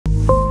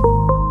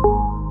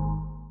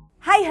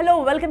Hello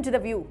welcome to the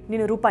view.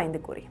 నేను రూపా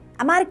ఇందుకూరి.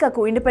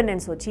 అమెరికాకు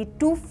independence వచ్చి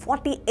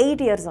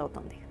 248 ఇయర్స్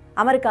అవుతుంది.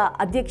 అమెరికా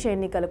అధ్యక్ష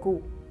ఎన్నికలకు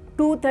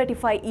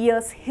 235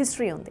 ఇయర్స్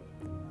హిస్టరీ ఉంది.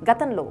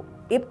 గతంలో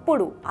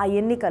ఎప్పుడు ఆ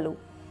ఎన్నికలు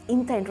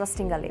ఇంత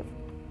ఇంట్రెస్టింగ్గా లేవు.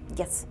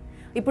 ఎస్,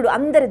 ఇప్పుడు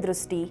అందరి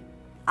దృష్టి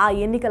ఆ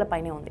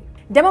ఎన్నికలపైనే ఉంది.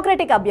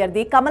 డెమోక్రటిక్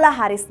అభ్యర్థి కమలా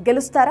హ్యారిస్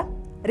గెలుస్తారా,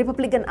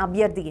 రిపబ్లికన్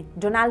అభ్యర్థి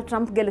డొనాల్డ్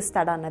ట్రంప్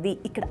గెలుస్తాడా అన్నది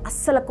ఇక్కడ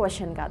అస్సలు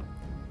క్వశ్చన్ కాదు.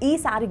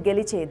 ఈసారి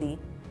గెలిచేది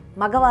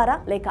మగవారా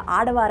లేక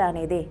ఆడవారా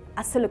అనేదే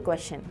అసలు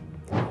క్వశ్చన్.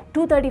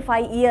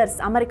 235 ఇయర్స్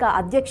అమెరికా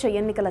అధ్యక్ష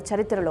ఎన్నికల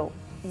చరిత్రలో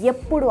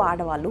ఎప్పుడు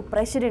ఆడవాళ్ళు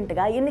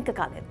ప్రెసిడెంట్గా ఎన్నిక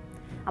కాలేదు.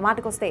 ఆ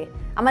మాటకొస్తే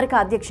అమెరికా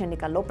అధ్యక్ష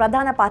ఎన్నికల్లో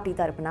ప్రధాన పార్టీ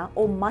తరపున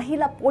ఓ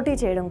మహిళ పోటీ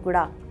చేయడం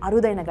కూడా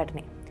అరుదైన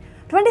ఘటనే.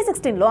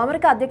 2016లో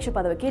అమెరికా అధ్యక్ష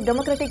పదవికి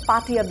డెమోక్రటిక్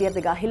పార్టీ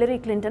అభ్యర్థిగా హిలరీ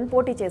క్లింటన్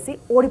పోటీ చేసి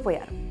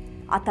ఓడిపోయారు.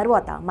 ఆ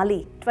తర్వాత మళ్ళీ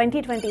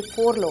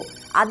 2024లో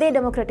అదే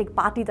డెమోక్రటిక్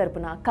పార్టీ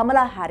తరపున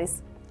కమలా హ్యారిస్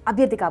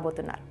అభ్యర్థి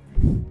కాబోతున్నారు.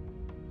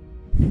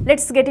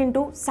 Let's get in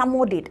to some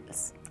more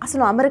details.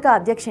 అసలు అమెరికా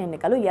అధ్యక్ష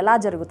ఎన్నికలు ఎలా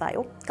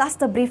జరుగుతాయో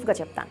కాస్త బ్రీఫ్గా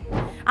చెప్తాను.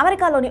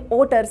 అమెరికాలోని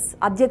ఓటర్స్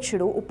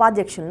అధ్యక్షుడు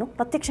ఉపాధ్యక్షులను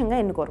ప్రత్యక్షంగా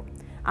ఎన్నుకోరు.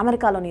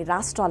 అమెరికాలోని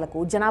రాష్ట్రాలకు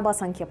జనాభా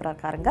సంఖ్య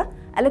ప్రకారంగా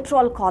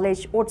ఎలక్టోరల్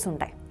కాలేజ్ ఓట్స్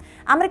ఉంటాయి.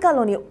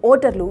 అమెరికాలోని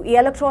ఓటర్లు ఈ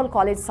ఎలక్టోరల్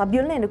కాలేజ్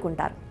సభ్యులను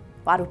ఎన్నుకుంటారు.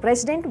 వారు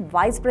ప్రెసిడెంట్,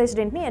 వైస్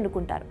ప్రెసిడెంట్ని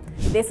ఎన్నుకుంటారు.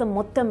 దేశం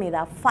మొత్తం మీద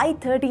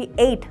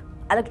 538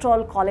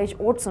 ఎలక్టోరల్ కాలేజ్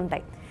ఓట్స్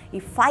ఉంటాయి. ఈ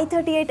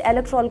 538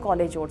 ఎలక్టోరల్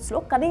కాలేజ్ ఓట్స్లో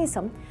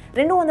కనీసం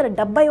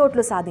 270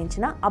 ఓట్లు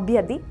సాధించిన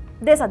అభ్యర్థి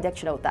దేశ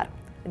అధ్యక్షుడు అవుతారు.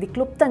 ఇది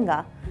క్లుప్తంగా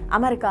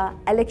అమెరికా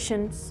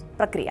ఎలక్షన్స్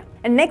ప్రక్రియ.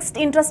 And next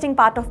interesting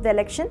part of the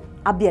election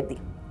అభ్యర్థి.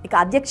 ఇక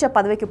అధ్యక్ష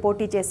పదవికి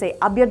పోటీ చేసే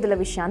అభ్యర్థుల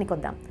విషయానికి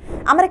వద్దాం.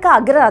 అమెరికా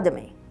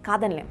అగ్రరాజ్యమే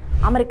కాదనలేం.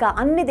 అమెరికా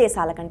అన్ని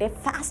దేశాల కంటే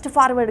ఫాస్ట్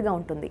ఫార్వర్డ్గా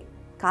ఉంటుంది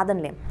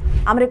కాదనలేం.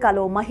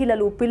 అమెరికాలో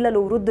మహిళలు,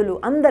 పిల్లలు, వృద్ధులు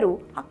అందరూ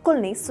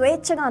హక్కుల్ని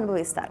స్వేచ్ఛగా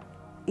అనుభవిస్తారు.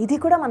 ఇది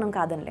కూడా మనం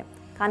కాదనలేం.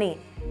 కానీ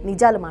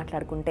నిజాలు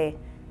మాట్లాడుకుంటే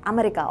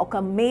అమెరికా ఒక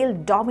మేల్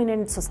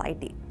డామినెంట్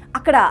సొసైటీ.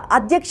 అక్కడ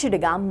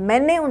అధ్యక్షుడిగా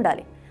మెన్నే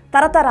ఉండాలి.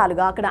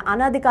 తరతరాలుగా అక్కడ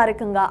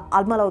అనధికారికంగా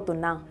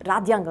అమలవుతున్న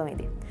రాజ్యాంగం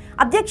ఇది.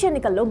 అధ్యక్ష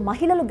ఎన్నికల్లో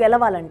మహిళలు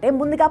గెలవాలంటే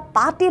ముందుగా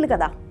పార్టీలు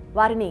కదా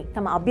వారిని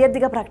తమ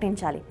అభ్యర్థిగా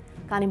ప్రకటించాలి.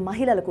 కానీ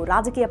మహిళలకు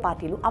రాజకీయ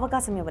పార్టీలు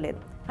అవకాశం ఇవ్వలేదు.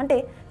 అంటే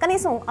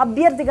కనీసం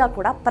అభ్యర్థిగా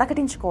కూడా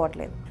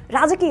ప్రకటించుకోవట్లేదు.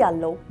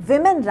 రాజకీయాల్లో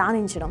విమెన్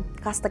రాణించడం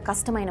కాస్త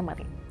కష్టమైన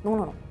పని.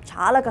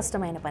 చాలా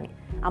కష్టమైన పని.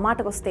 ఆ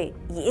మాటకొస్తే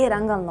ఏ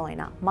రంగంలో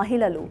అయినా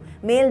మహిళలు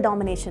మేల్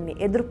డామినేషన్ని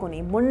ఎదుర్కొని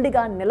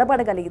మొండిగా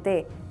నిలబడగలిగితే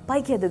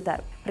పైకి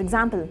ఎదుగుతారు. ఫర్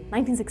ఎగ్జాంపుల్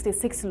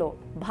 1966లో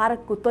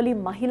భారత్కు తొలి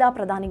మహిళా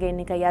ప్రధానిగా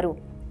ఎన్నికయ్యారు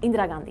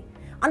ఇందిరాగాంధీ.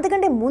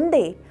 అంతకంటే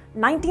ముందే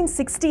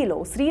 1960లో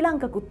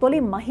శ్రీలంకకు తొలి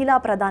మహిళా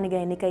ప్రధానిగా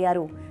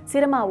ఎన్నికయ్యారు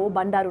సిరిమావో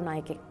బండారు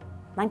నాయకే.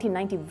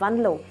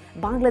 1991లో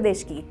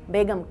బంగ్లాదేశ్కి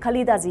బేగం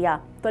ఖలీదా జియా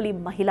తొలి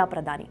మహిళా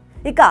ప్రధాని.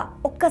 ఇక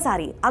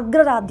ఒక్కసారి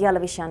అగ్రరాజ్యాల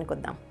విషయానికి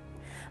వద్దాం.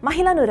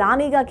 మహిళను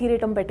రాణిగా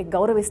కిరీటం పెట్టి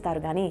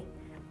గౌరవిస్తారు కానీ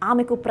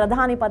ఆమెకు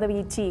ప్రధాని పదవి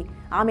ఇచ్చి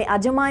ఆమె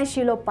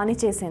అజమాయిషీలో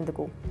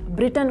పనిచేసేందుకు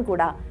బ్రిటన్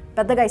కూడా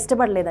పెద్దగా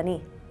ఇష్టపడలేదని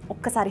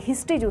ఒక్కసారి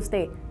హిస్టరీ చూస్తే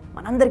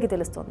మనందరికీ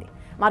తెలుస్తుంది.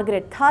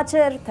 మార్గరెట్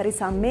థాచర్,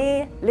 థెరెసా మే,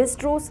 లిజ్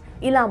ట్రూస్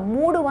ఇలా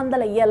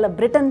 300 ఏళ్ల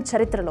బ్రిటన్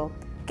చరిత్రలో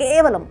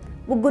కేవలం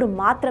 3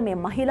 మాత్రమే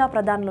మహిళా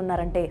ప్రధానులు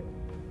ఉన్నారంటే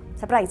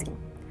సర్ప్రైజింగ్.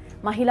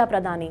 మహిళా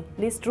ప్రధాని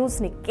లిజ్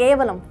ట్రూస్ని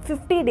కేవలం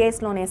 50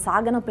 డేస్లోనే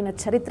సాగనంపిన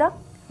చరిత్ర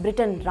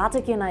బ్రిటన్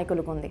రాజకీయ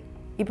నాయకులకు ఉంది.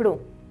 ఇప్పుడు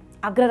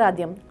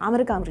అగ్రరాజ్యం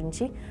అమెరికా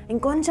గురించి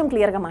ఇంకొంచెం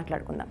క్లియర్గా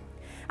మాట్లాడుకుందాం.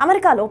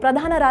 అమెరికాలో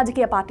ప్రధాన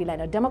రాజకీయ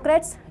పార్టీలైన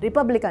డెమోక్రాట్స్,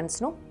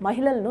 రిపబ్లికన్స్ను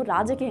మహిళలను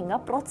రాజకీయంగా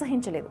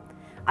ప్రోత్సహించలేదు.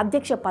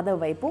 అధ్యక్ష పదవి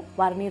వైపు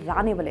వారిని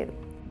రానివ్వలేదు.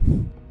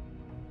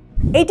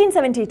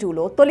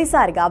 1872లో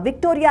తొలిసారిగా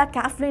విక్టోరియా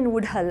కాఫ్లిన్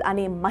వుడ్హల్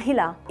అనే మహిళ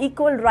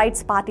ఈక్వల్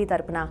రైట్స్ పార్టీ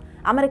తరపున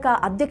అమెరికా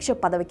అధ్యక్ష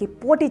పదవికి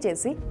పోటీ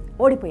చేసి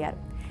ఓడిపోయారు.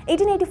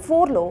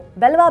 1884లో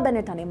బెల్వా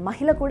బెనెట్ అనే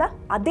మహిళ కూడా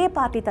అదే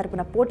పార్టీ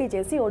తరపున పోటీ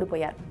చేసి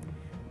ఓడిపోయారు.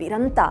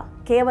 వీరంతా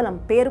కేవలం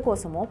పేరు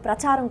కోసమో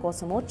ప్రచారం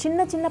కోసమో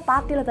చిన్న చిన్న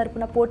పార్టీల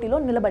తరపున పోటీలో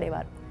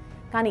నిలబడేవారు.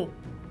 కానీ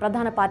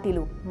ప్రధాన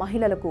పార్టీలు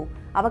మహిళలకు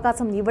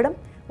అవకాశం ఇవ్వడం,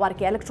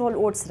 వారికి ఎలక్టోరల్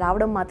ఓట్స్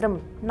రావడం మాత్రం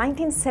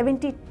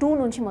 1972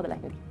 నుంచి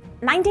మొదలైంది.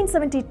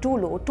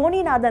 1972లో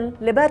టోనీ నాథన్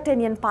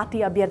లిబర్టేరియన్ పార్టీ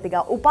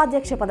అభ్యర్థిగా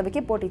ఉపాధ్యక్ష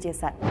పదవికి పోటీ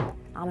చేశారు.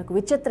 ఆమెకు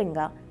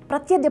విచిత్రంగా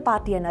ప్రత్యర్థి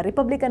పార్టీ అయిన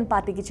రిపబ్లికన్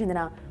పార్టీకి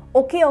చెందిన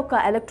ఒకే ఒక్క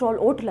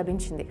ఎలక్టోరల్ ఓటు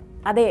లభించింది.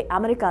 అదే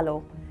అమెరికాలో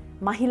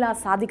మహిళా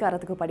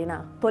సాధికారతకు పడిన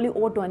తొలి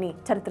ఓటు అని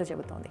చరిత్ర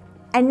చెబుతోంది.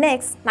 అండ్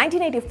నెక్స్ట్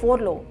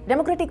 1984లో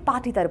డెమోక్రటిక్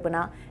పార్టీ తరపున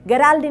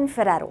గెరాల్డిన్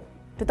ఫెరారో,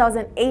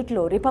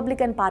 2008లో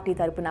రిపబ్లికన్ పార్టీ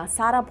తరపున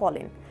సారా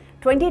పాలిన్,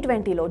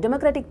 2020లో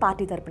డెమోక్రటిక్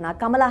పార్టీ తరపున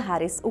కమలా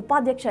హ్యారిస్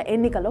ఉపాధ్యక్ష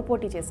ఎన్నికల్లో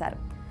పోటీ చేశారు.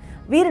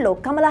 వీరిలో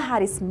కమలా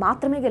హ్యారిస్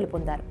మాత్రమే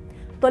గెలుపొందారు.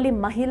 తొలి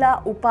మహిళా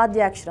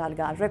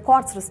ఉపాధ్యక్షురాలుగా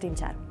రికార్డ్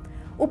సృష్టించారు.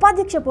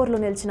 ఉపాధ్యక్ష పోరులో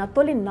నిలిచిన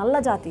తొలి నల్ల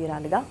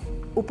జాతీయురాలుగా,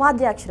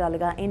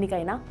 ఉపాధ్యక్షురాలుగా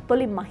ఎన్నికైన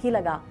తొలి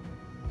మహిళగా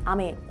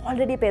ఆమె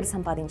ఆల్రెడీ పేరు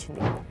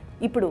సంపాదించింది.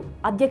 ఇప్పుడు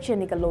అధ్యక్ష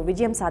ఎన్నికల్లో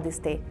విజయం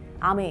సాధిస్తే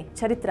ఆమె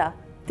చరిత్ర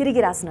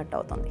తిరిగి రాసినట్టు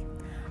అవుతుంది.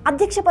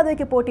 అధ్యక్ష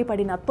పదవికి పోటీ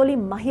పడిన తొలి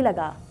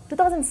మహిళగా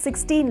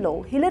 2016లో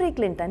హిలరీ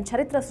క్లింటన్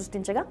చరిత్ర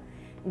సృష్టించగా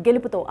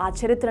గెలుపుతో ఆ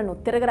చరిత్రను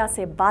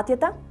తిరగరాసే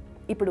బాధ్యత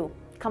ఇప్పుడు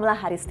కమలా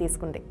హ్యారిస్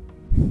తీసుకుంది.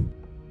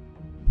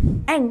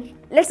 And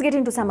let's get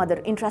in to some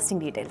other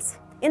interesting details.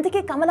 ఇంతకీ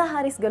కమలా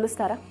హారిస్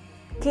గెలుస్తారా?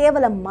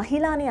 కేవలం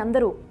మహిళ అని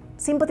అందరూ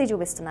సింపతి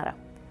చూపిస్తున్నారా?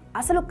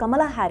 అసలు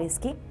కమలా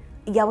హారిస్కి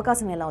ఈ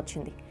అవకాశం ఎలా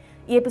వచ్చింది?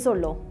 ఈ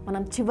ఎపిసోడ్లో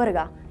మనం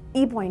చివరిగా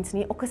ఈ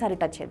పాయింట్స్ని ఒక్కసారి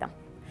టచ్ చేద్దాం.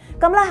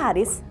 కమలా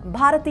హారిస్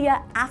భారతీయ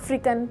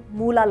ఆఫ్రికన్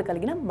మూలాలు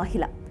కలిగిన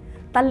మహిళ.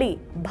 తల్లి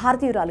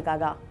భారతీయురాలు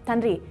కాగా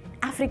తండ్రి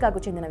ఆఫ్రికాకు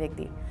చెందిన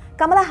వ్యక్తి.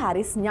 కమలా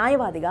హారిస్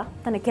న్యాయవాదిగా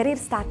తన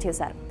కెరీర్ స్టార్ట్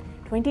చేశారు.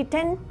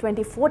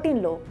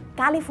 2010-2014లో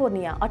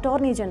కాలిఫోర్నియా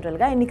అటార్నీ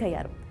జనరల్గా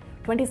ఎన్నికయ్యారు.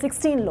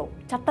 2016లో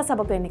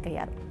చట్టసభకు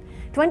ఎన్నికయ్యారు.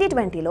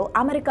 2020లో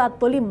అమెరికా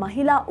తొలి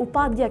మహిళా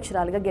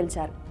ఉపాధ్యక్షురాలుగా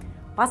గెలిచారు.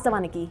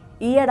 వాస్తవానికి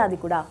ఈ ఏడాది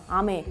కూడా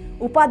ఆమె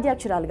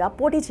ఉపాధ్యక్షురాలుగా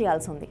పోటీ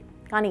చేయాల్సి ఉంది.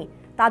 కానీ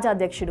తాజా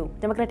అధ్యక్షుడు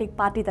డెమోక్రటిక్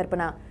పార్టీ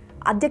తరపున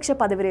అధ్యక్ష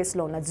పదవి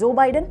రేసులో ఉన్న జో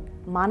బైడెన్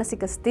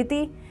మానసిక స్థితి,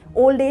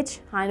 ఓల్డ్ ఏజ్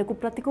ఆయనకు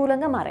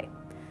ప్రతికూలంగా మారాయి.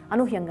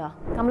 అనూహ్యంగా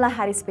కమలా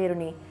హారిస్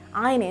పేరుని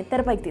ఆయనే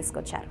తెరపైకి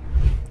తీసుకొచ్చారు.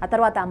 ఆ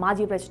తర్వాత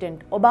మాజీ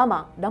ప్రెసిడెంట్ ఒబామా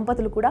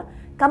దంపతులు కూడా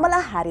కమలా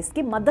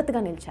హారిస్కి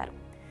మద్దతుగా నిలిచారు.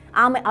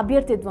 ఆమె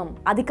అభ్యర్థిత్వం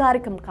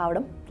అధికారికం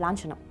కావడం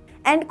లాంఛనం.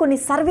 అండ్ కొన్ని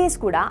సర్వేస్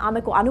కూడా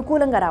ఆమెకు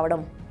అనుకూలంగా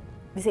రావడం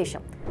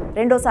విశేషం.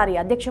 రెండోసారి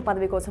అధ్యక్ష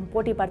పదవి కోసం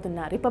పోటీ పడుతున్న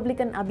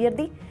రిపబ్లికన్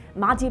అభ్యర్థి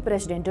మాజీ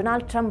ప్రెసిడెంట్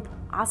డొనాల్డ్ ట్రంప్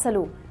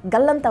ఆశలు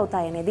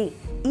గల్లంతవుతాయనేది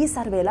ఈ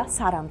సర్వేల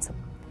సారాంశం.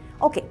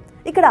 ఓకే,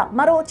 ఇక్కడ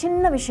మరో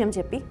చిన్న విషయం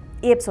చెప్పి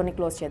ఈ ఎపిసోడ్ని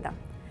క్లోజ్ చేద్దాం.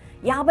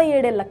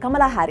 57 ఏళ్ల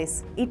కమలా హారిస్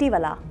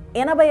ఇటీవల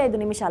 85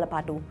 నిమిషాల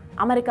పాటు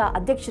అమెరికా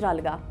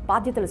అధ్యక్షురాలుగా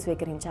బాధ్యతలు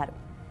స్వీకరించారు.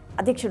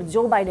 అధ్యక్షుడు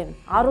జో బైడెన్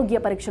ఆరోగ్య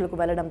పరీక్షలకు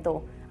వెళ్లడంతో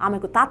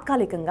ఆమెకు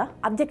తాత్కాలికంగా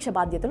అధ్యక్ష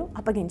బాధ్యతలు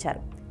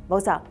అప్పగించారు.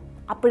 బహుశా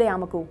అప్పుడే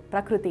ఆమెకు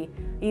ప్రకృతి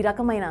ఈ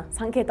రకమైన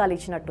సంకేతాలు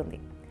ఇచ్చినట్టుంది.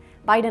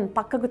 బైడెన్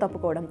పక్కకు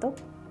తప్పుకోవడంతో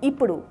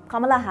ఇప్పుడు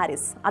కమలా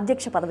హారిస్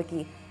అధ్యక్ష పదవికి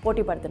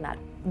పోటీ పడుతున్నారు.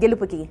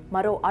 గెలుపుకి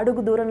మరో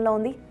అడుగు దూరంలో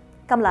ఉంది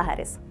కమలా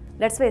Harris.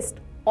 Let's wish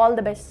all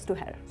the best to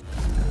her.